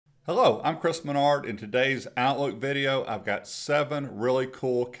Hello, I'm Chris Menard. In today's Outlook video, I've got 7 really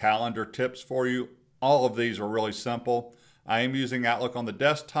cool calendar tips for you. All of these are really simple. I am using Outlook on the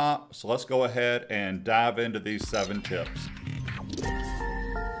desktop, so let's go ahead and dive into these 7 tips.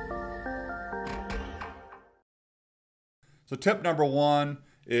 So tip number 1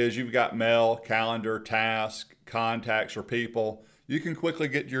 is you've got mail, calendar, task, contacts, or people. You can quickly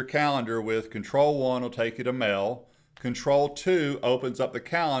get to your calendar with Ctrl 1 will take you to mail. Ctrl 2 opens up the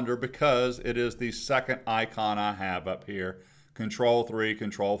calendar because it is the second icon I have up here. Ctrl 3,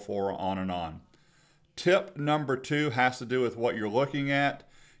 Ctrl 4, on and on. Tip number 2 has to do with what you're looking at.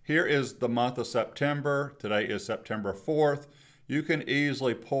 Here is the month of September. Today is September 4th. You can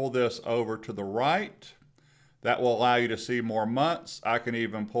easily pull this over to the right. That will allow you to see more months. I can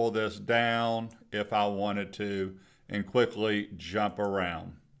even pull this down if I wanted to and quickly jump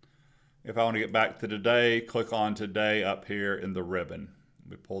around. If I want to get back to today, click on today up here in the ribbon.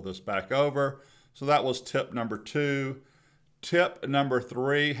 We pull this back over. So that was tip number 2. Tip number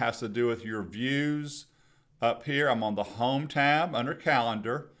 3 has to do with your views. Up here, I'm on the Home tab under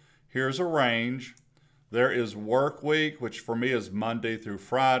Calendar. Here's a range. There is Work Week, which for me is Monday through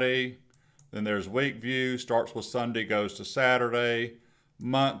Friday. Then there's Week View, starts with Sunday, goes to Saturday.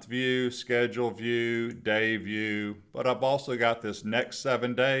 Month View, Schedule View, Day View. But I've also got this Next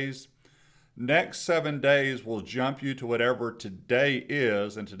 7 Days. Next 7 days will jump you to whatever today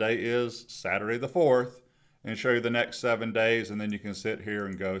is, and today is Saturday the 4th, and show you the next 7 days, and then you can sit here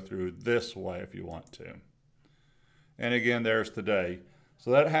and go through this way if you want to. And again, there's today. So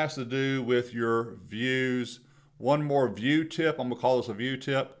that has to do with your views. One more view tip, I'm gonna call this a view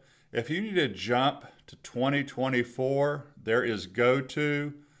tip. If you need to jump to 2024, there is Go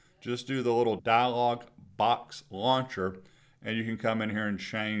To. Just do the little dialog box launcher, and you can come in here and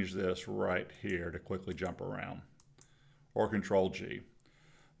change this right here to quickly jump around, or Control G.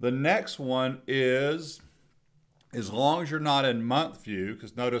 The next one is, as long as you're not in month view,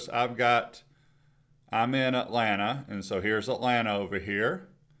 because notice I'm in Atlanta, and so here's Atlanta over here.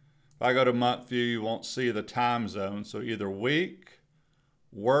 If I go to month view, you won't see the time zone. So either week,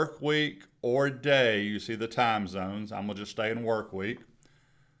 work week, or day, you see the time zones. I'm gonna just stay in work week.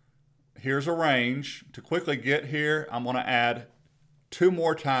 Here's a range. To quickly get here, I'm going to add 2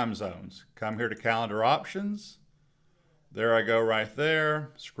 more time zones. Come here to Calendar Options. There I go right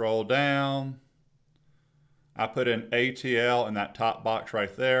there. Scroll down. I put in ATL in that top box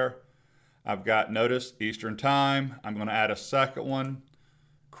right there. I've got, notice, Eastern Time. I'm going to add a second one.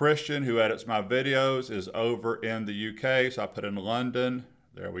 Christian, who edits my videos, is over in the UK, so I put in London.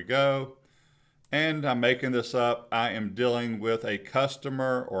 There we go. And I'm making this up. I am dealing with a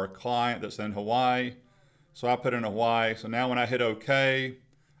customer or a client that's in Hawaii. So I put in Hawaii. So now when I hit OK,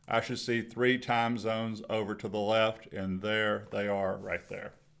 I should see 3 time zones over to the left, and there they are right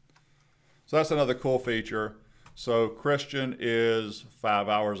there. So that's another cool feature. So Christian is 5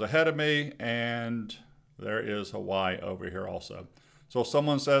 hours ahead of me, and there is Hawaii over here also. So if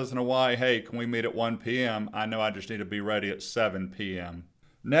someone says in Hawaii, hey, can we meet at 1 p.m., I know I just need to be ready at 7 p.m.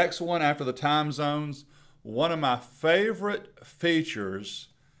 Next one after the time zones, one of my favorite features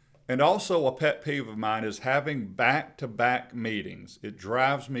and also a pet peeve of mine is having back-to-back meetings. It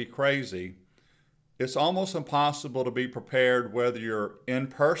drives me crazy. It's almost impossible to be prepared whether you're in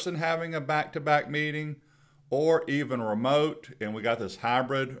person having a back-to-back meeting or even remote, and we got this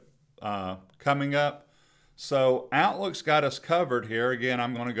hybrid coming up. So Outlook's got us covered here. Again,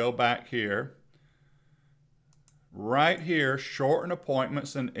 I'm going to go back here. Right here, shorten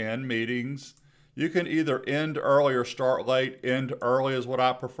appointments and end meetings. You can either end early or start late. End early is what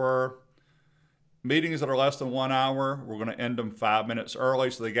I prefer. Meetings that are less than 1 hour, we're going to end them 5 minutes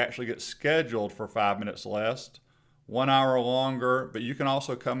early so they actually get scheduled for 5 minutes less. 1 hour longer, but you can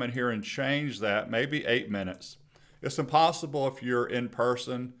also come in here and change that, maybe 8 minutes. It's impossible if you're in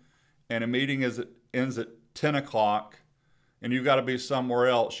person and a meeting ends at 10 o'clock and you've got to be somewhere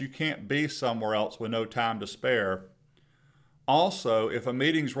else. You can't be somewhere else with no time to spare. Also, if a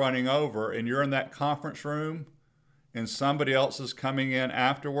meeting's running over and you're in that conference room and somebody else is coming in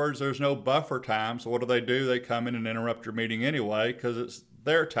afterwards, there's no buffer time. So what do? They come in and interrupt your meeting anyway because it's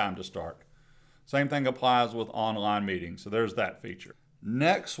their time to start. Same thing applies with online meetings. So there's that feature.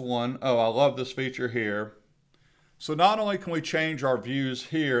 Next one, oh, I love this feature here. So not only can we change our views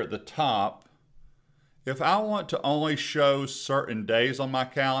here at the top, if I want to only show certain days on my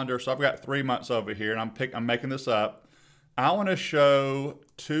calendar, so I've got 3 months over here, and I'm making this up. I want to show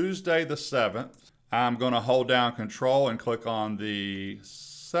Tuesday the 7th. I'm going to hold down Control and click on the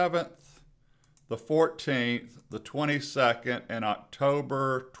 7th, the 14th, the 22nd, and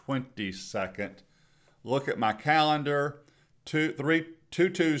October 22nd. Look at my calendar. 3 2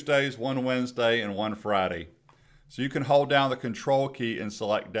 Tuesdays, 1 Wednesday, and 1 Friday. So you can hold down the Control key and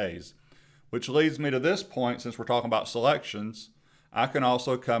select days. Which leads me to this point, since we're talking about selections, I can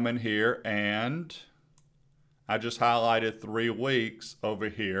also come in here and I just highlighted 3 weeks over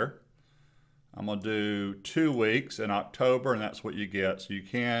here. I'm going to do 2 weeks in October, and that's what you get. So you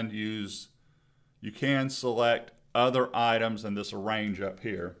can select other items in this range up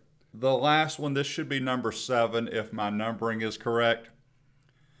here. The last one, this should be number 7 if my numbering is correct.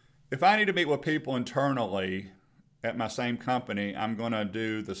 If I need to meet with people internally at my same company, I'm going to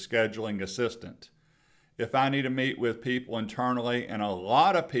do the scheduling assistant. If I need to meet with people internally and a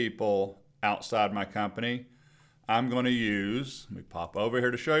lot of people outside my company, I'm going to use, let me pop over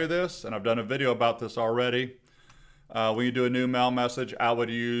here to show you this, and I've done a video about this already. When you do a new mail message, I would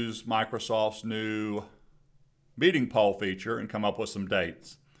use Microsoft's new meeting poll feature and come up with some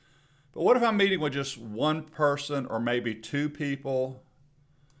dates. But what if I'm meeting with just one person or maybe 2 people?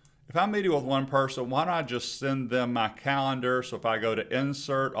 If I'm meeting with one person, why don't I just send them my calendar? So if I go to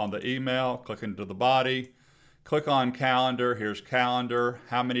Insert on the email, click into the body, click on Calendar, here's Calendar.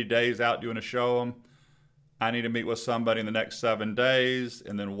 How many days out do you want to show them? I need to meet with somebody in the next 7 days.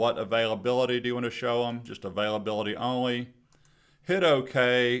 And then what availability do you want to show them? Just availability only. Hit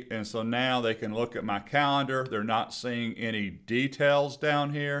OK. And so now they can look at my calendar. They're not seeing any details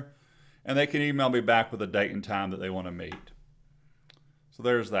down here. And they can email me back with a date and time that they want to meet. So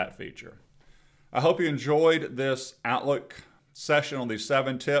there's that feature. I hope you enjoyed this Outlook session on these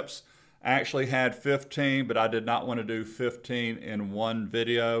 7 tips. I actually had 15, but I did not want to do 15 in one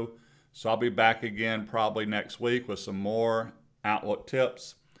video. So I'll be back again probably next week with some more Outlook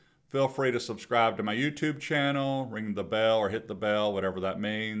tips. Feel free to subscribe to my YouTube channel, ring the bell or hit the bell, whatever that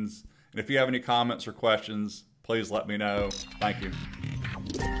means. And if you have any comments or questions, please let me know. Thank you.